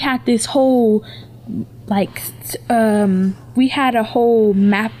 And we had this whole, we had a whole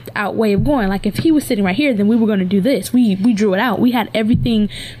mapped out way of going. Like, if he was sitting right here, then we were going to do this. We drew it out. We had everything.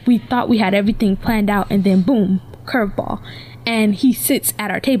 We thought we had everything planned out. And then, boom, curveball. And he sits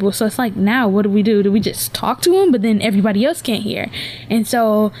at our table. So it's like, now what do? Do we just talk to him? But then everybody else can't hear. And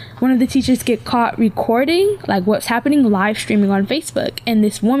so one of the teachers get caught recording, like, what's happening, live streaming on Facebook. And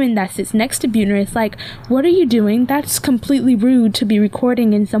this woman that sits next to Buettner is like, what are you doing? That's completely rude to be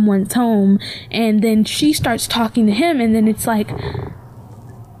recording in someone's home. And then she starts talking to him. And then it's like,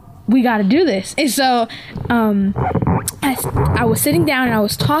 we got to do this. And so I was sitting down and I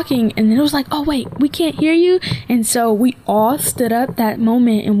was talking, and then it was like, oh wait, we can't hear you. And so we all stood up that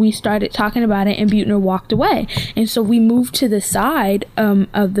moment and we started talking about it, and Buettner walked away. And so we moved to the side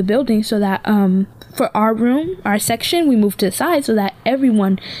of the building so that for our room, our section, we moved to the side so that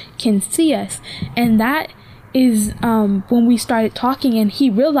everyone can see us. And that is when we started talking, and he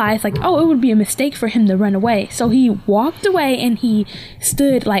realized, like, oh, it would be a mistake for him to run away. So he walked away and he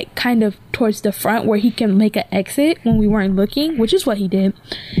stood like kind of towards the front where he can make an exit when we weren't looking, which is what he did.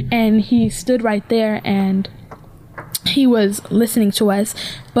 And he stood right there and he was listening to us.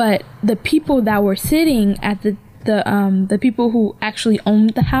 But the people that were sitting at the people who actually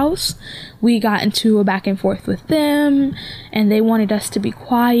owned the house, we got into a back and forth with them, and they wanted us to be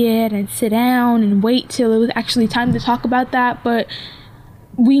quiet and sit down and wait till it was actually time to talk about that. But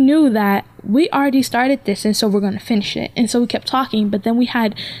we knew that we already started this, and so we're going to finish it. And so we kept talking. But then we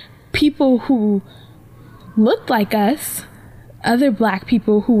had people who looked like us, other black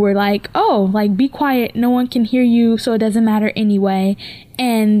people, who were like, oh, like, be quiet, no one can hear you, so it doesn't matter anyway.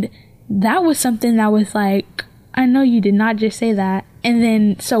 And that was something that was like, I know you did not just say that. And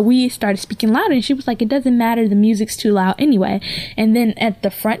then so we started speaking louder, and she was like, it doesn't matter, the music's too loud anyway. And then at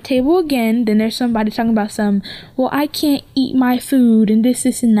the front table again, then there's somebody talking about well, I can't eat my food and this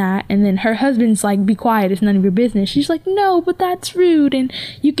and that. And then her husband's like, be quiet, it's none of your business. She's like, no, but that's rude. And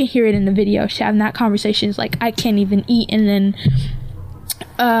you can hear it in the video. She's having that conversation. It's like, I can't even eat. And then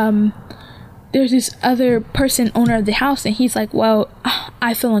there's this other person, owner of the house, and he's like, well,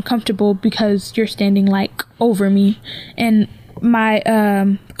 I feel uncomfortable because you're standing like over me. And my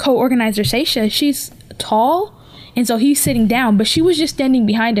co-organizer, Seisha, she's tall, and so he's sitting down, but she was just standing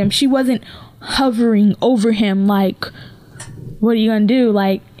behind him. She wasn't hovering over him like, what are you gonna do?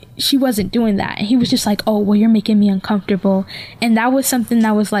 Like, she wasn't doing that. And he was just like, oh, well, you're making me uncomfortable. And that was something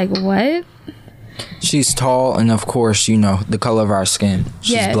that was like, what? She's tall, and of course, you know, the color of our skin.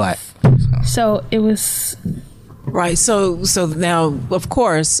 She's black. So it was... Right. So now, of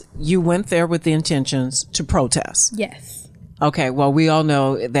course, you went there with the intentions to protest. Yes. Okay. Well, we all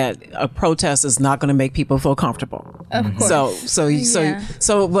know that a protest is not going to make people feel comfortable. Of course.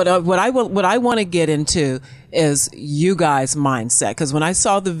 So what I want to get into is you guys' mindset, because when I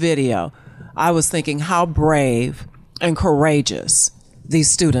saw the video, I was thinking how brave and courageous these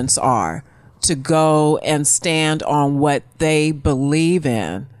students are to go and stand on what they believe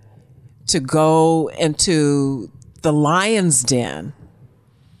in, to go into the lion's den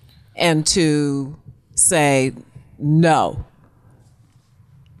and to say no.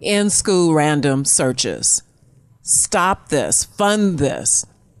 In school random searches. Stop this, fund this.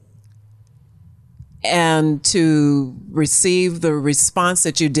 And to receive the response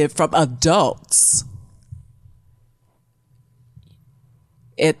that you did from adults.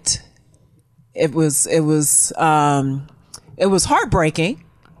 It was heartbreaking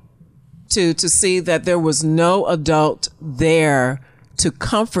to see that there was no adult there to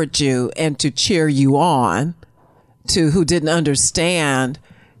comfort you and to cheer you on, who didn't understand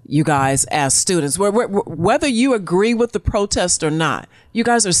you guys as students. Whether you agree with the protest or not, you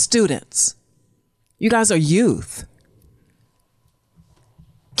guys are students. You guys are youth.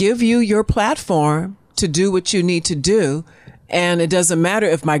 Give you your platform to do what you need to do. And it doesn't matter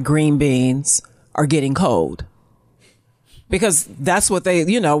if my green beans are getting cold. Because that's what they,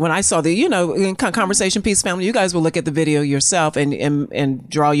 when I saw in Conversation Piece Family, you guys will look at the video yourself and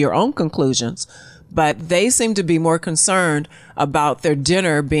draw your own conclusions. But they seem to be more concerned about their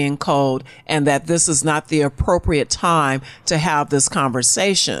dinner being cold and that this is not the appropriate time to have this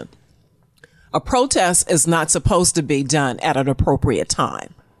conversation. A protest is not supposed to be done at an appropriate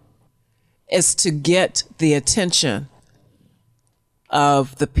time. It's to get the attention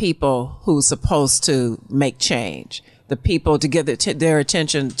of the people who's supposed to make change, the people to get their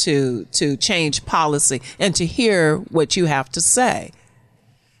attention to change policy and to hear what you have to say.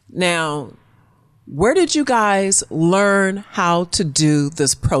 Now, where did you guys learn how to do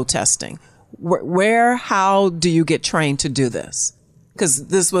this protesting? How do you get trained to do this? Because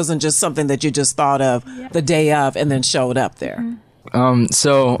this wasn't just something that you just thought of the day of and then showed up there.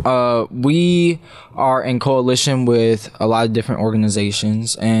 So we are in coalition with a lot of different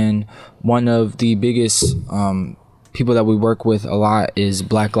organizations, and one of the biggest people that we work with a lot is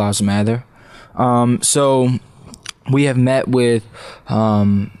Black Lives Matter. So we have met with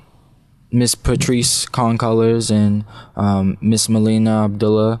Miss Patrice Concolors and Miss Melina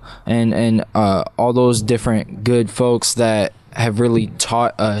Abdullah and all those different good folks that have really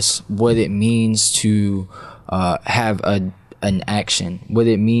taught us what it means to have an action, what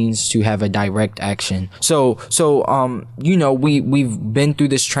it means to have a direct action. So we've been through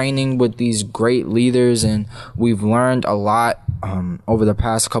this training with these great leaders, and we've learned a lot over the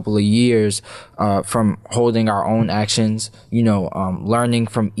past couple of years from holding our own actions, learning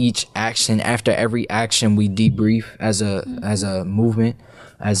from each action. After every action, we debrief as a movement,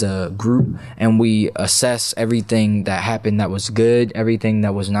 as a group, and we assess everything that happened that was good, everything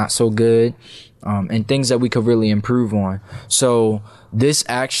that was not so good, and things that we could really improve on. So this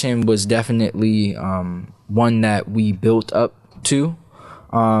action was definitely one that we built up to,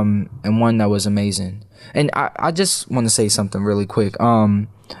 and one that was amazing. And I just want to say something really quick. One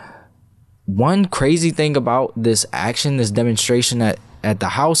crazy thing about this action, this demonstration at the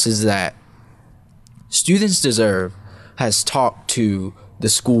house, is that Students Deserve has talked to the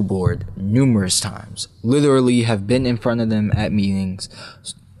school board numerous times, literally have been in front of them at meetings.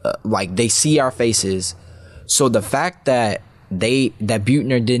 Like, they see our faces. So the fact that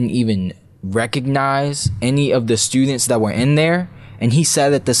Buettner didn't even recognize any of the students that were in there, and he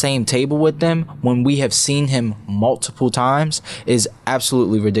sat at the same table with them when we have seen him multiple times, is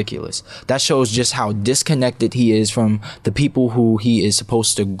absolutely ridiculous. That shows just how disconnected he is from the people who he is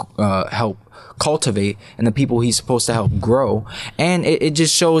supposed to help cultivate and the people he's supposed to help grow. And it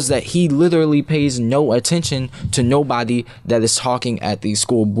just shows that he literally pays no attention to nobody that is talking at these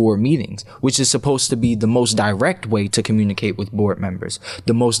school board meetings, which is supposed to be the most direct way to communicate with board members,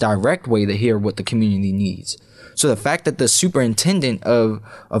 the most direct way to hear what the community needs. So the fact that the superintendent of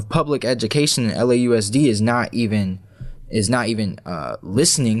public education in LAUSD is not even is not even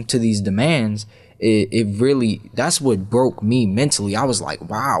listening to these demands, it really, that's what broke me mentally. I was like,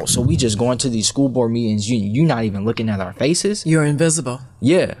 wow, so we just going to these school board meetings, you not even looking at our faces? You're invisible.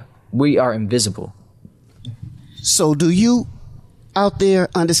 Yeah, we are invisible. So do you out there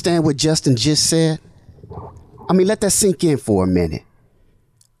understand what Justin just said? I mean, let that sink in for a minute.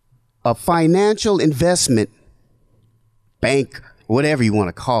 A financial investment banker, whatever you want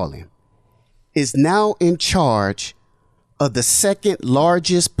to call him, is now in charge of the second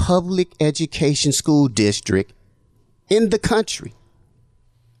largest public education school district in the country.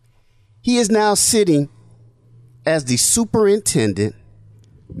 He is now sitting as the superintendent,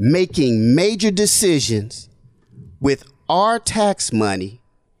 making major decisions with our tax money,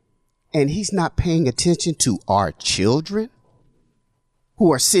 and he's not paying attention to our children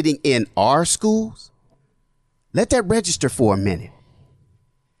who are sitting in our schools. Let that register for a minute.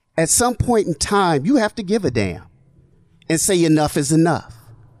 At some point in time, you have to give a damn and say enough is enough.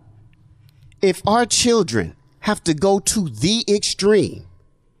 If our children have to go to the extreme,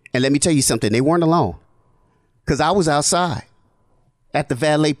 and let me tell you something, they weren't alone, because I was outside at the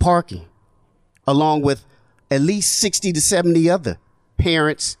valet parking along with at least 60 to 70 other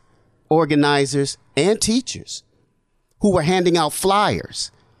parents, organizers, and teachers who were handing out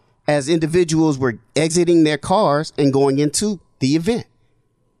flyers as individuals were exiting their cars and going into the event.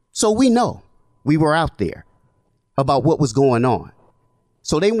 So we know, we were out there about what was going on.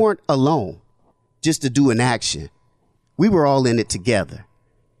 So they weren't alone just to do an action. We were all in it together.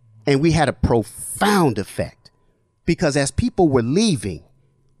 And we had a profound effect because as people were leaving,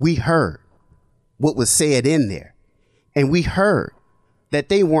 we heard what was said in there. And we heard that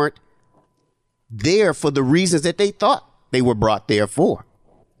they weren't there for the reasons that they thought they were brought there for.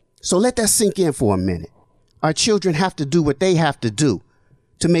 So let that sink in for a minute. Our children have to do what they have to do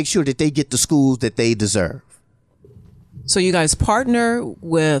to make sure that they get the schools that they deserve. So you guys partner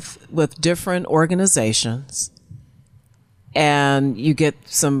with different organizations and you get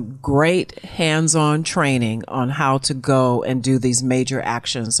some great hands-on training on how to go and do these major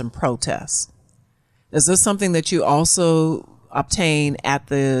actions and protests. Is this something that you also obtain at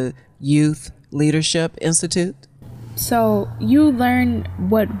the Youth Leadership Institute? So you learn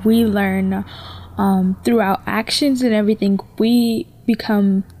what we learn through our actions and everything. We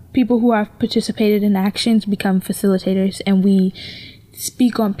become people who have participated in actions, become facilitators, and we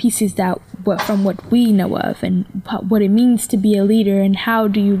speak on pieces from what we know of and what it means to be a leader and how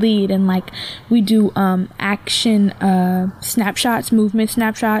do you lead. And like we do action movement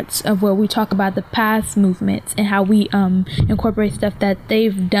snapshots of where we talk about the past movements and how we incorporate stuff that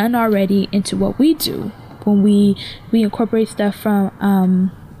they've done already into what we do. When we incorporate stuff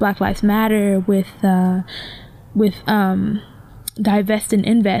from Black Lives Matter with Divest and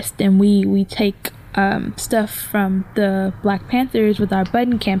Invest, and we take stuff from the Black Panthers with our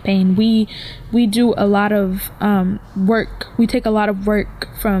Button campaign. We do a lot of work. We take a lot of work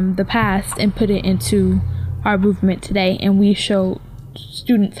from the past and put it into our movement today, and we show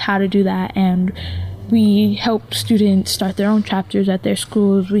students how to do that, and we help students start their own chapters at their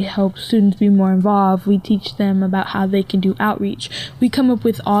schools. We help students be more involved. We teach them about how they can do outreach. We come up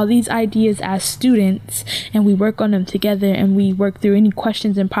with all these ideas as students, and we work on them together, and we work through any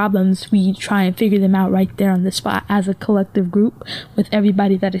questions and problems. We try and figure them out right there on the spot as a collective group with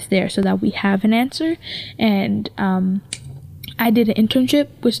everybody that is there so that we have an answer. And I did an internship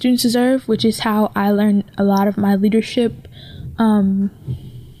with Students Deserve, which is how I learned a lot of my leadership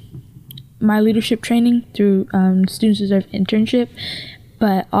training through Students Deserve internship,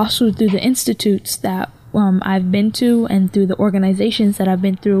 but also through the institutes that I've been to and through the organizations that I've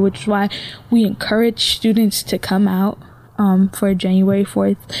been through, which is why we encourage students to come out for January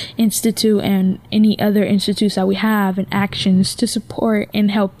 4th Institute and any other institutes that we have and actions to support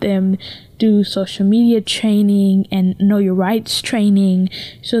and help them do social media training and know your rights training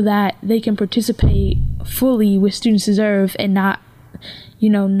so that they can participate fully with Students Deserve and not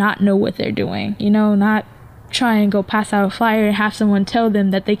know what they're doing, not try and go pass out a flyer and have someone tell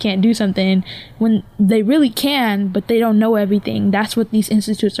them that they can't do something when they really can, but they don't know everything. That's what these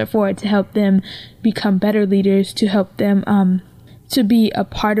institutes are for, to help them become better leaders, to help them to be a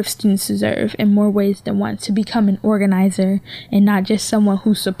part of Students Deserve in more ways than one, to become an organizer and not just someone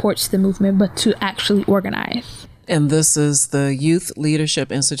who supports the movement, but to actually organize. And this is the Youth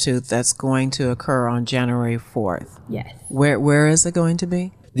Leadership Institute that's going to occur on January 4th. Yes. Where is it going to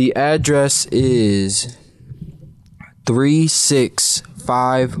be? The address is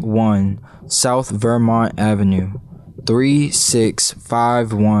 3651 South Vermont Avenue.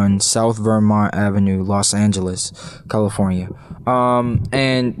 3651 South Vermont Avenue, Los Angeles, California.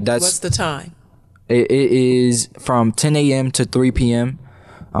 And that's... What's the time? It is from 10 a.m. to 3 p.m.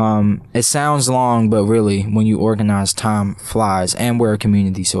 It sounds long, but really, when you organize, time flies, and we're a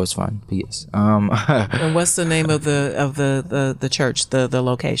community, so it's fun. Yes. And what's the name of the church, the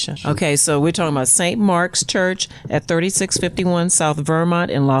location? Okay, so we're talking about St. Mark's Church at 3651 South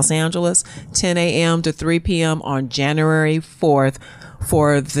Vermont in Los Angeles, 10 a.m. to 3 p.m. on January 4th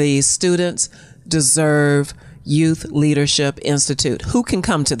for the Students Deserve Youth Leadership Institute. Who can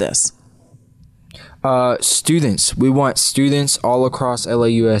come to this? Students. We want students all across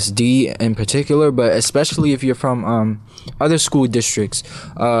LAUSD in particular, but especially if you're from other school districts.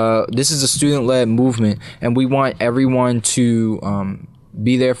 This is a student-led movement, and we want everyone to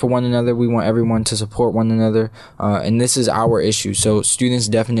be there for one another. We want everyone to support one another, and this is our issue. So students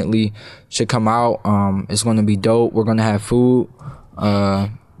definitely should come out. It's going to be dope. We're going to have food.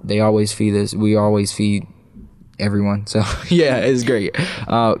 They always feed us. We always feed everyone. So yeah, it's great.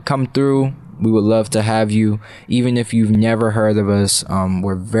 Come through. We would love to have you, even if you've never heard of us.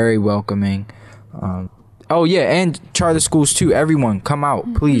 We're very welcoming. Oh yeah, and charter schools too. Everyone, come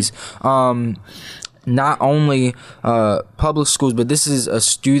out, please. Not only public schools, but this is a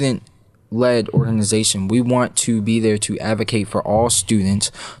student-led organization. We want to be there to advocate for all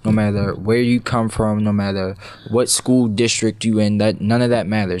students, no matter where you come from, no matter what school district you in. That none of that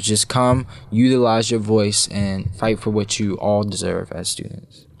matters. Just come, utilize your voice, and fight for what you all deserve as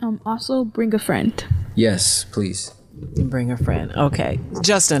students. Also, bring a friend. Yes, please. Bring a friend. Okay.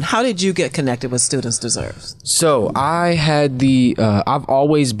 Justin, how did you get connected with Students Deserve? So I had I've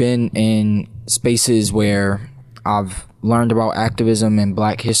always been in spaces where I've learned about activism and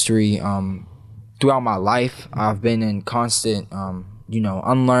Black history throughout my life. I've been in constant,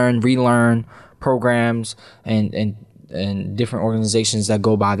 unlearn, relearn programs and different organizations that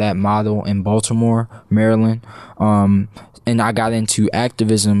go by that model in Baltimore, Maryland. And I got into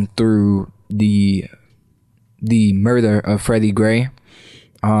activism through the murder of Freddie Gray.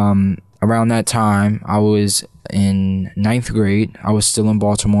 Around that time, I was in 9th grade. I was still in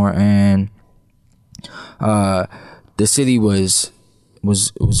Baltimore, and the city was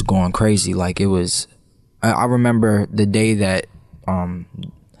going crazy. Like, it was. I remember the day that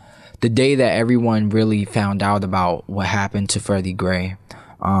everyone really found out about what happened to Freddie Gray.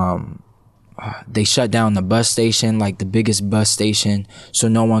 They shut down the bus station, like the biggest bus station, so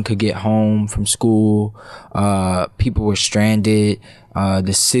no one could get home from school. People were stranded.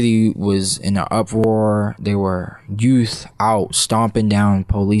 The city was in an uproar. There were youth out stomping down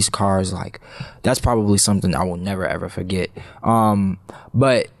police cars. Like, that's probably something I will never ever forget.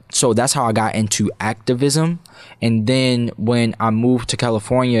 But so that's how I got into activism. And then when I moved to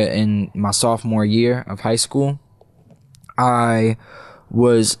California in my sophomore year of high school, I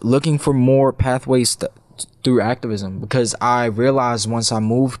was looking for more pathways through activism, because I realized once I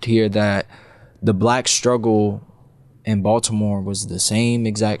moved here that the Black struggle in Baltimore was the same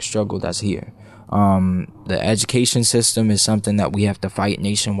exact struggle that's here. The education system is something that we have to fight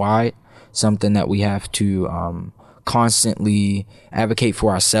nationwide, something that we have to constantly advocate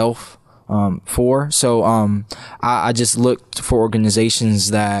for ourselves for. So I just looked for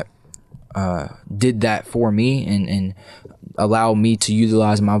organizations that did that for me and allowed me to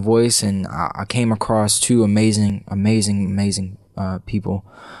utilize my voice, and I came across two amazing people,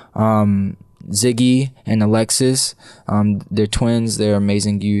 Ziggy and Alexis. They're twins. They're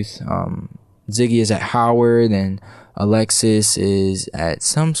amazing youth. Ziggy is at Howard, and Alexis is at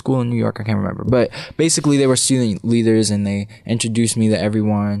some school in New York. I can't remember, but basically they were student leaders, and they introduced me to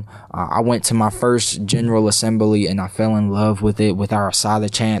everyone. I went to my first General Assembly, and I fell in love with it, with our Asada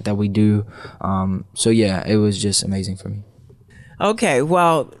chant that we do. So yeah, it was just amazing for me. Okay,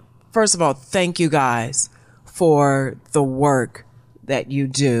 well, first of all, thank you guys for the work that you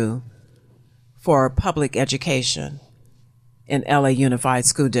do for public education in LA Unified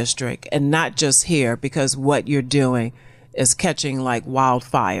School District, and not just here, because what you're doing is catching like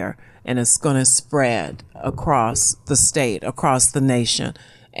wildfire, and it's going to spread across the state, across the nation,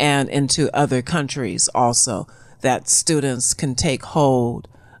 and into other countries also, that students can take hold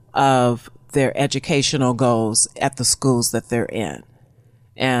of their educational goals at the schools that they're in.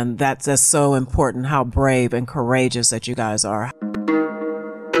 And that's just so important, how brave and courageous that you guys are.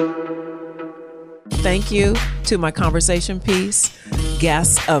 Thank you to my conversation piece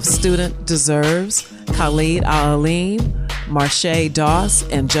guests of Student Deserves, Khalid Al-Alim, Marsha Doss,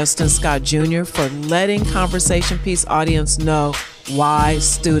 and Justin Scott Jr. for letting Conversation Piece audience know why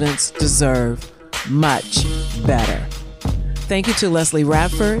students deserve much better. Thank you to Leslie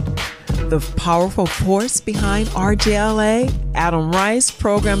Radford The powerful force behind RJLA, Adam Rice,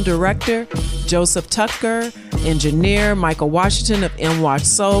 Program Director, Joseph Tucker, Engineer Michael Washington of NWatch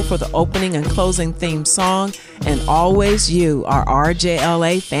Soul for the opening and closing theme song, and always you, our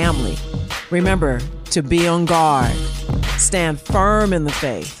RJLA family. Remember to be on guard, stand firm in the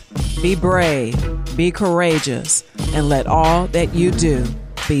faith, be brave, be courageous, and let all that you do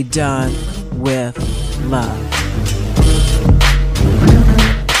be done with love.